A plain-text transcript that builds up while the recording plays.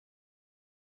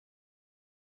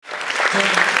So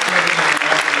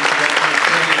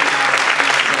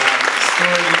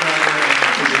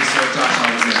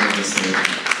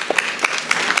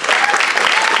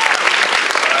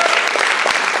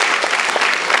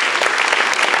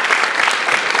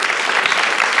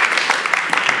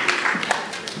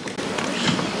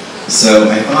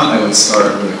I thought I would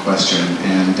start with a question,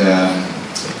 and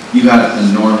you had an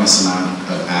enormous amount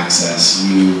of access.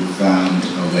 You found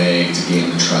a way to gain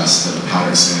the trust of the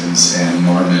Pattersons and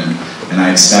Norman, and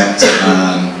I expect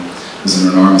there's an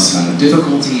enormous amount of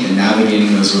difficulty in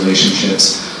navigating those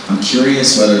relationships. I'm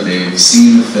curious whether they've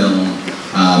seen the film,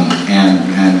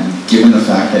 and given the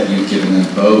fact that you've given them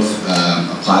both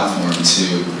a platform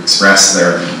to express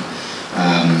their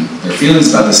feelings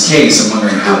about this case, I'm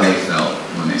wondering how they felt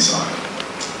when they saw it.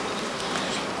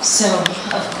 So,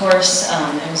 of course,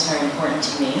 it was very important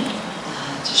to me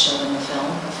to show them the film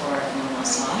before anyone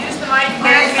else saw it. Use the mic.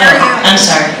 Oh, I'm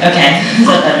sorry. Okay, is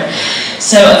that better?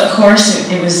 So, of course,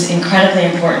 it was incredibly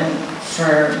important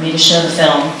for me to show the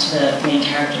film to the main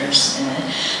characters in it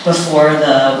before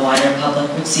the wider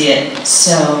public would see it.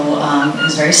 So, it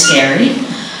was very scary.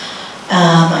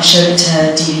 I showed it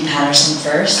to Dee Dee Patterson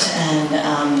first, and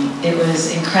it was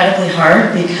incredibly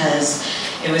hard because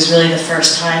it was really the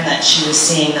first time that she was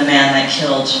seeing the man that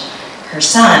killed her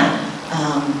son.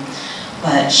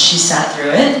 But she sat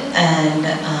through it, and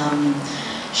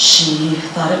she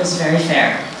thought it was very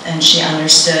fair, and she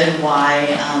understood why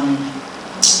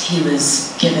he was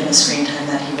given the screen time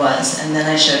that he was. And then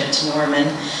I showed it to Norman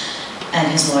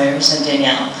and his lawyers and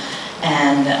Danielle.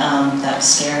 And that was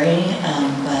scary,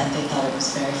 but they thought it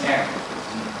was very fair.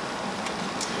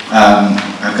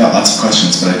 I've got lots of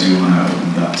questions, but I do want to open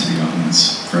it up to the audience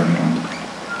for anyone.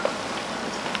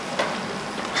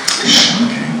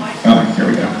 Shocking. Oh, here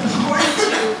we go. According to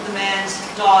the man's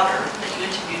daughter that you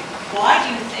interviewed, why do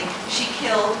you think she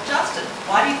killed Justin?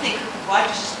 Why does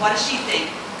she think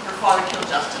her father killed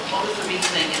Justin? What was the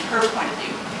reasoning in her point of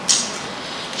view?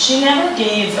 She never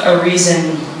gave a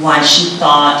reason why she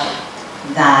thought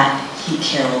that he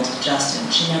killed Justin.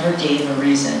 She never gave a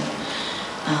reason.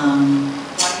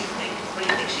 What do you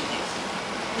think she thinks?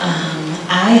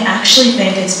 I actually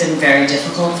think it's been very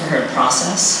difficult for her to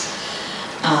process.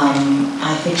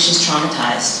 I think she's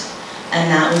traumatized. And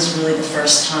that was really the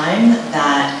first time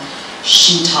that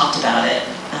she talked about it.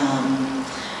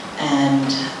 And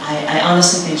I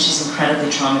honestly think she's incredibly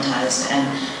traumatized. And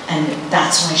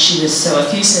that's why she was so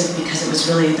effusive, because it was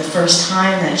really the first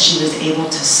time that she was able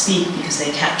to speak, because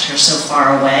they kept her so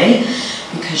far away,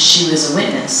 because she was a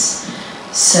witness.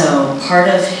 So part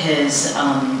of his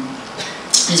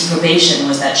probation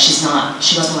was that she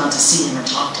wasn't allowed to see him or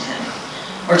talk to him,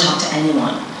 or talk to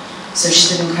anyone. So she's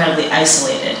been incredibly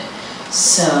isolated.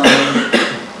 So, did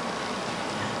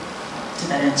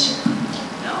that answer?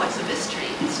 No, it's a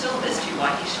mystery. It's still a mystery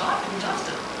why he shot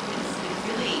Justin.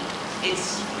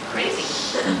 It's crazy.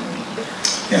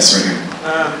 Yes, right here.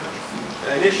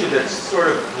 An issue that sort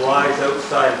of lies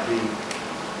outside the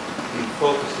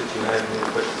focus that you have here,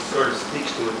 but sort of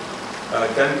speaks to it,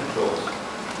 gun controls.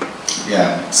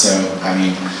 Yeah, so, I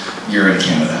mean, you're in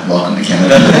Canada. Welcome to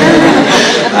Canada.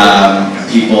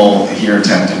 People here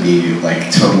tend to be,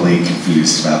 like, totally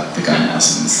confused about the gun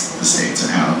laws in the States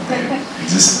and how they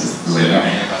exist the way they are.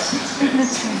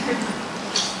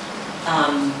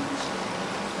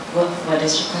 What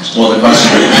is your question? Well, the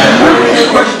question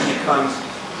becomes,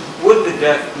 would the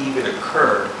death even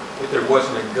occur if there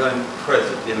wasn't a gun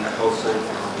present in the household?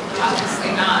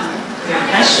 Obviously not.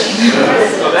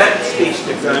 So that speaks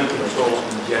to gun control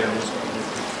in general.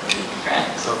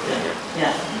 Correct. Okay.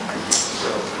 Yeah.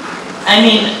 So, I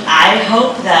mean, I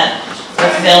hope that the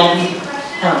film...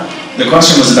 The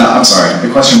question was about, I'm sorry,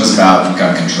 the question was about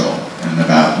gun control and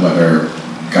about whether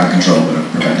gun control would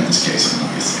have prevented this case, and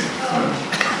obviously.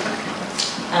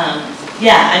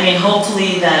 Yeah, I mean,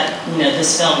 hopefully that,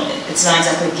 this film, it's not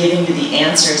exactly giving you the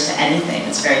answers to anything.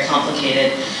 It's very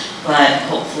complicated, but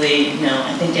hopefully,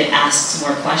 I think it asks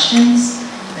more questions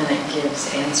than it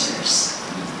gives answers.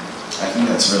 I think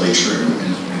that's really true,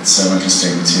 and it's so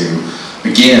interesting to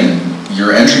begin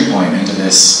your entry point into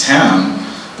this town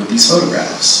with these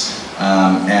photographs.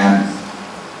 And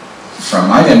from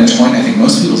my vantage point, I think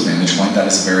most people's vantage point, that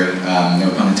is a very, no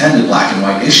pun intended, black and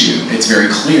white issue. It's very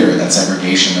clear that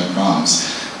segregation of proms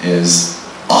is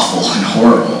awful and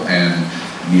horrible and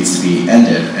needs to be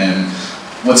ended. And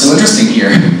what's so interesting here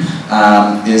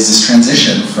is this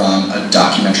transition from a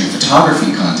documentary photography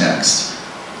context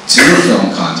to a film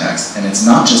context. And it's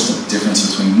not just a difference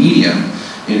between medium,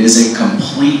 it is a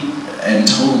complete and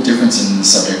total difference in the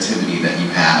subjectivity that you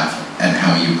have and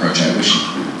how you approach it.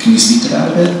 Can you speak to that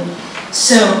a bit?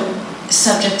 So,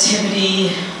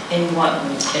 Subjectivity in what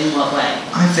way?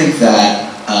 I think that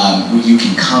you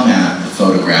can come at the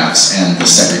photographs and the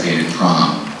segregated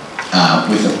prom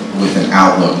with an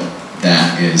outlook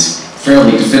that is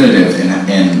fairly definitive in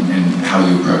how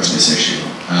you approach this issue.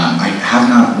 I have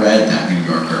not read that New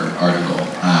Yorker article,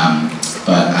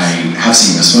 but I have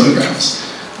seen those photographs.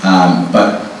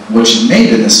 But what you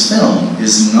made in this film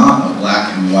is not a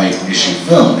black and white issue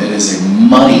film. It is a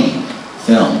muddy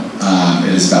film.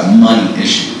 It is about muddy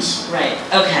issues. Right,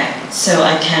 okay. So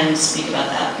I can speak about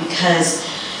that because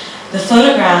the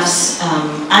photographs,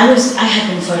 I had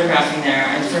been photographing there.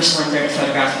 I first went there to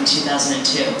photograph in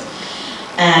 2002.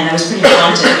 And I was pretty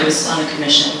haunted. It was on a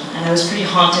commission. And I was pretty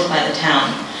haunted by the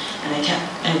town. And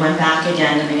I went back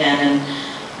again and again, and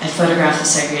I photographed the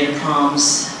segregated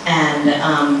proms. And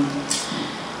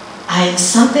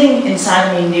something inside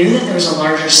of me knew that there was a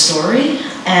larger story,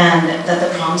 and that the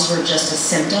proms were just a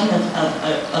symptom of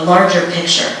a larger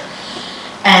picture.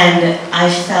 And I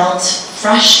felt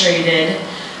frustrated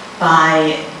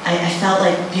by, I felt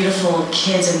like beautiful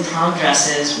kids in prom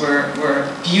dresses were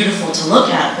beautiful to look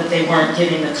at, but they weren't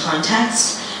giving the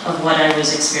context of what I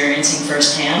was experiencing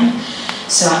firsthand.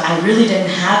 So I really didn't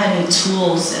have any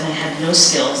tools, and I had no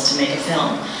skills to make a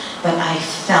film. But I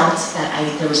felt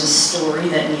that there was a story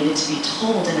that needed to be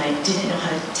told, and I didn't know how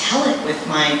to tell it with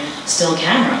my still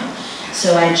camera.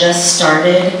 So I just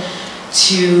started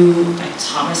I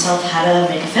taught myself how to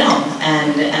make a film,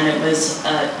 and it was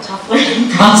a tough learning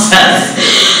process,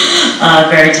 a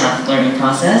very tough learning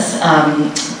process.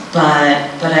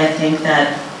 But I think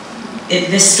that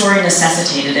this story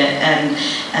necessitated it,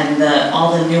 and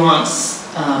all the nuance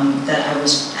that I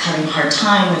was having a hard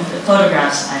time with the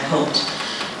photographs, I hoped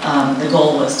the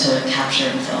goal was to capture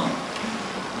in film.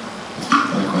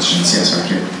 Other questions? Yes, right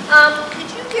here. Could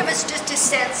you give us just a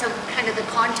sense of kind of the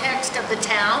context of the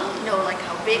town? You know, like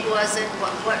how big was it?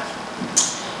 What?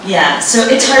 Yeah, so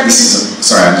it's hard.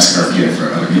 Sorry, I'm just going to repeat it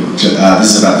for other people.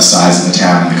 This is about the size of the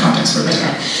town and the context for the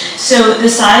town. So the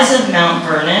size of Mount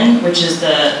Vernon, which is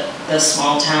the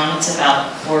small town, it's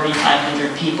about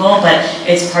 4,500 people, but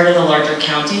it's part of the larger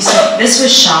county. So this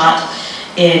was shot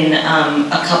in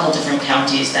a couple different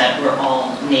counties that were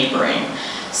all neighboring.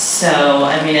 So,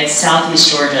 I mean, it's Southeast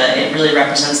Georgia. It really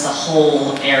represents the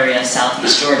whole area of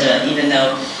Southeast Georgia, even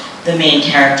though the main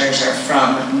characters are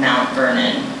from Mount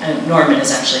Vernon. Norman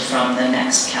is actually from the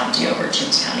next county over,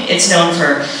 Toombs County. It's known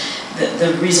for,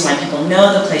 the reason why people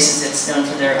know the place is it's known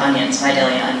for their onions,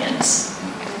 Vidalia onions.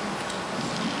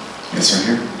 Yes,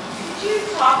 right here. Could you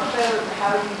talk about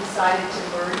how you decided to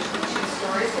merge the two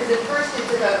stories? Because at first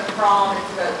it's about prom,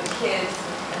 it's about the kids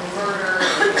and the murder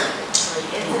and the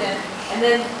incident, and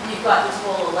then you've got this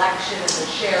whole election and the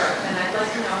sheriff, and I'd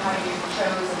like to know how you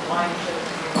chose and why you chose.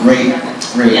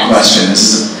 Great question. This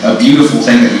is a beautiful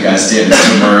thing that you guys did, is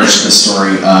to merge the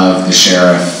story of the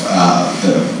sheriff,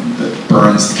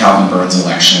 the Calvin Burns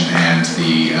election, and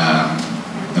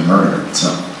the murder. So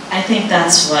I think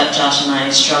that's what Josh and I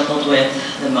struggled with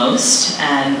the most,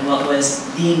 and what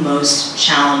was the most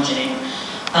challenging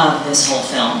of this whole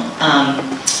film.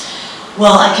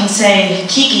 Well, I can say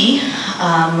Kiki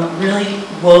really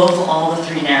wove all the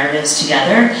three narratives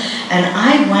together, and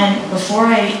I went, before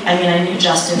I knew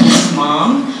Justin's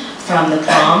mom from the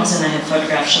proms, and I had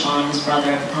photographed Siobhan, his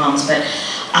brother, at the proms, but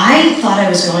I thought I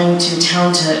was going to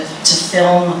town to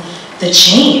film the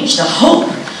change, the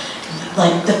hope.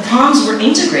 Like, the proms were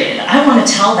integrated. I want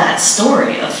to tell that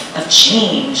story of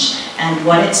change and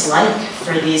what it's like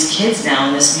for these kids now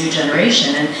in this new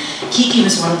generation. And Kiki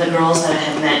was one of the girls that I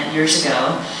had met years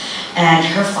ago, and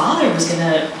her father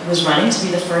was running to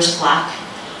be the first black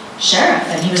sheriff,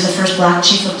 and he was the first black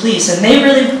chief of police, and they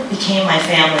really became my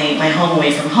family, my home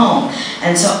away from home.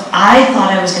 And so I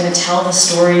thought I was going to tell the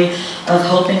story of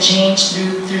hope and change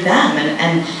through them.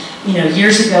 And you know,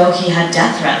 years ago he had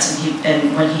death threats,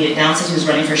 and when he announced that he was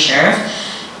running for sheriff,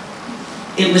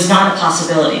 it was not a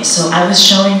possibility. So I was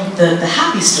showing the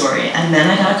happy story, and then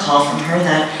I got a call from her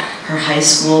that her high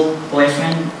school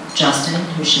boyfriend, Justin,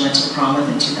 who she went to the prom with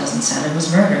in 2007,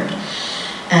 was murdered.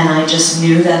 And I just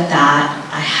knew that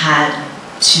I had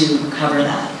to cover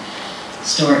that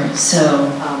story. So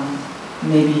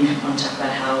maybe you want to talk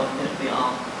about how we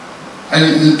all... I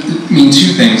mean,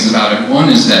 two things about it. One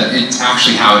is that it's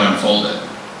actually how it unfolded,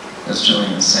 as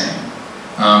Gillian was saying.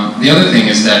 The other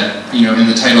thing is that, you know, in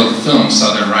the title of the film,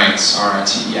 Southern Rites,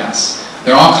 R-I-T-E-S,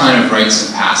 they're all kind of rites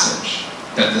of passage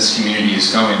that this community is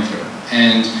going through.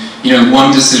 And, you know,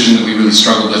 one decision that we really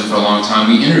struggled with for a long time,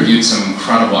 we interviewed some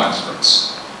incredible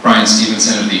experts. Brian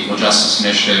Stevenson of the Equal Justice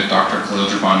Initiative, Dr.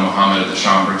 Khalil Jabban Mohammed of the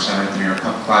Schomburg Center at the New York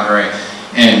Public Library,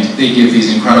 and they give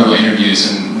these incredible interviews,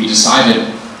 and we decided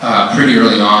pretty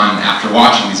early on after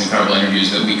watching these incredible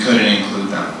interviews that we couldn't include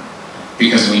them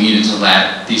because we needed to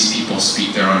let these people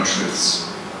speak their own truths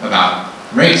about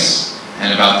race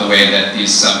and about the way that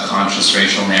these subconscious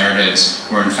racial narratives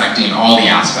were infecting all the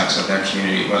aspects of their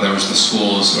community, whether it was the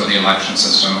schools or the election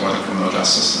system or the criminal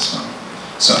justice system.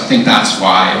 So I think that's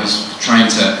why I was trying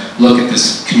to look at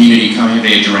this community coming of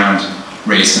age around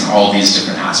race and all these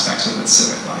different aspects of its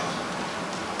civic life.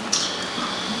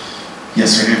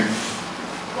 Yes, right here.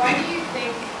 Why do you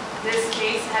think this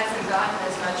case hasn't gotten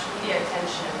as much media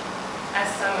attention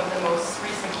as some of the most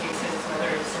recent cases,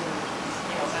 whether it's in,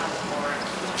 Baltimore?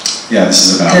 Yeah, this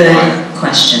is about Good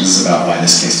question. This is about why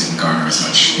this case didn't garner as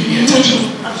much media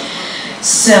attention.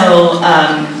 So,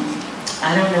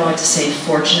 I don't know what to say,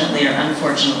 fortunately or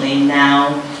unfortunately.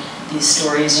 Now, these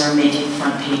stories are making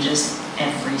front pages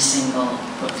every single,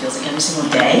 what feels like every single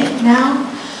day now.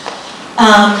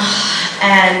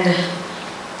 And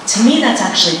to me, that's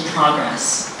actually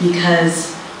progress,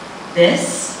 because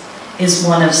this is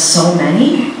one of so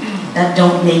many that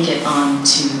don't make it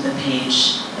onto the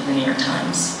page of the New York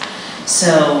Times.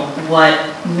 So what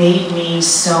made me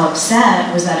so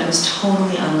upset was that it was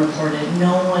totally unreported.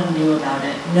 No one knew about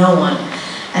it, no one.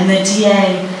 And the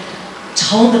DA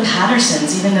told the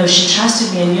Pattersons, even though she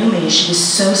trusted me and knew me, she was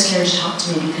so scared to talk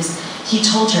to me because he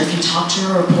told her, if you talk to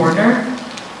a reporter,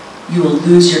 you will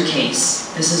lose your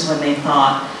case. This is what they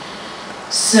thought.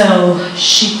 So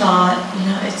she thought,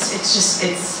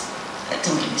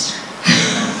 don't get me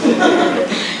started.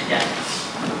 Yeah.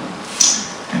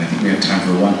 And I think we have time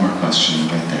for one more question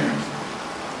right there.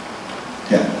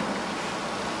 Yeah.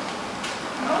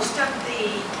 Most of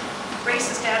the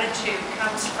racist attitude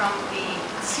comes from the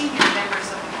senior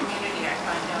members of the community, I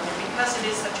find out, and because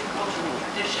it is such a cultural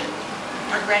tradition,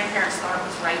 our grandparents thought it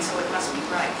was right, so it must be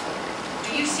right.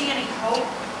 Do you see any hope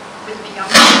with the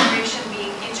younger generation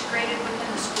being integrated within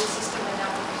the school system and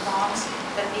now with the moms,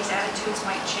 that these attitudes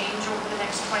might change over the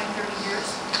next 20, 30 years?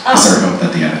 Is there hope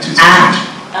that the attitudes will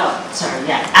change? Oh, sorry,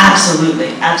 yeah,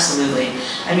 absolutely, absolutely.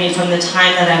 I mean, from the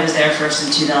time that I was there first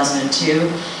in 2002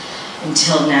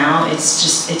 until now, it's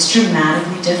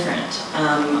dramatically different.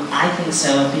 I think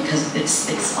so because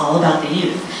it's all about the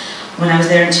youth. When I was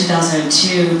there in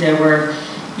 2002, there were,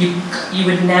 you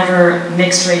would never,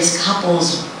 mixed race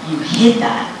couples, you hid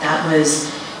that. That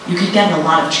was, you could get in a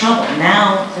lot of trouble.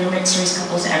 Now, there are mixed race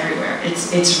couples everywhere.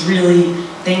 It's really,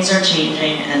 things are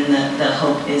changing and the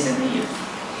hope is in the youth.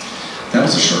 That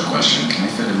was a short question. Can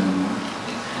I fit in one more?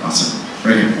 Awesome.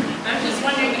 Right here. I'm just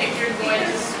wondering if you're going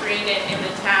to screen it in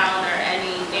the town or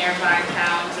any nearby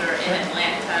towns or in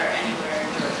Atlanta or anywhere in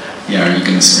Georgia. Yeah, are you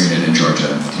going to screen it in Georgia?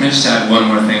 Can I just add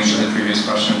one more thing to the previous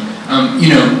question? I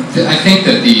think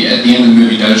that at the end of the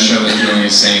movie does show, as Gillian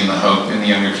is saying, the hope in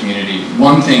the younger community.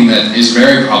 One thing that is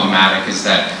very problematic is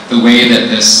that the way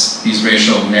that these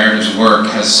racial narratives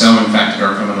work has so infected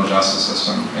our criminal justice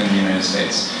system in the United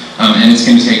States. And it's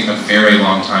going to take a very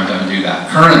long time to undo that.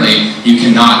 Currently, you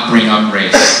cannot bring up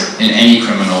race in any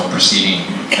criminal proceeding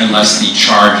unless the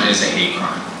charge is a hate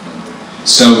crime.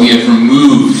 So we have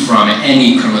removed from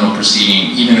any criminal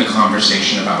proceeding even a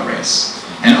conversation about race.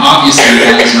 And obviously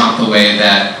that is not the way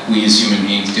that we as human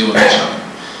beings deal with each other.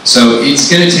 So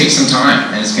it's going to take some time,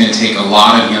 and it's going to take a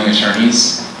lot of young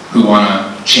attorneys who want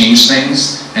to change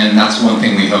things, and that's one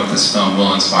thing we hope this film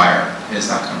will inspire, is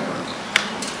that kind of work.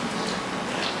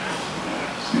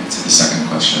 To the second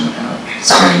question about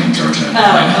screening in Georgia.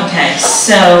 Oh, okay.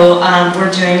 So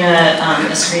we're doing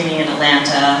a screening in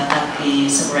Atlanta at the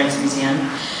Civil Rights Museum,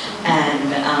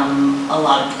 and a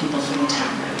lot of people from the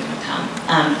town are going to come.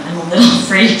 I'm a little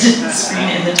afraid to screen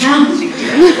it in the town.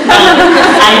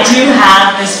 I do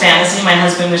have this fantasy. My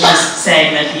husband was just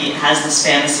saying that he has this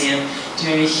fantasy of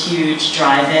doing a huge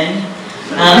drive-in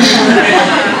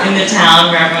in the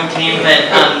town where everyone came, but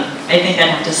I think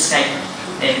I'd have to Skype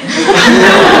in.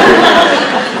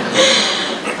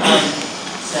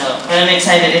 But I'm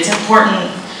excited. It's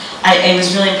important. It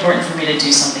was really important for me to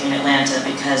do something in Atlanta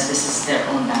because this is their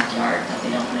own backyard, that they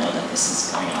don't know that this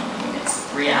is going on. I mean, it's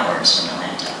 3 hours from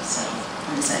Atlanta, so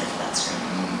I'm excited for that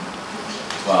screening.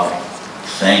 Well,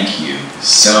 thank you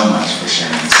so much for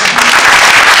sharing this.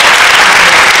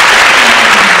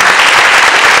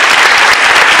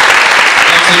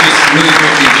 Really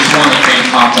quickly, just want to thank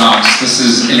HotDocs. This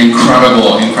is an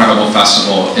incredible, incredible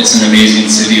festival. It's an amazing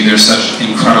city. There's such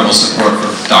incredible support for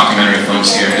documentary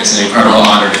films here. It's an incredible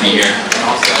honor to be here.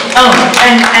 Oh,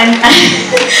 and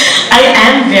I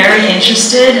am very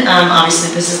interested.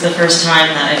 Obviously, this is the first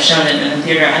time that I've shown it in a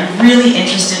theater. I'm really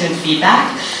interested in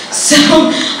feedback.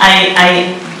 So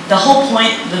the whole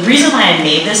point, the reason why I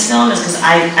made this film is because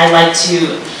I like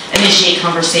to initiate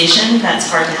conversation. That's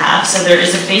hard to have. So there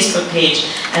is a Facebook page,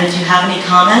 and if you have any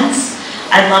comments,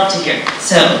 I'd love to hear.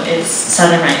 So it's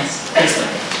Southern Rites Facebook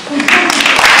page.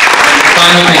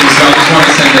 Final thing is, I just want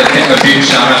to send a big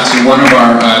shout out to one of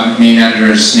our main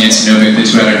editors, Nancy Novick, the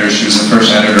two editors. She was the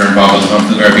first editor involved with the film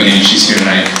from the very beginning. She's here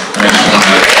tonight. And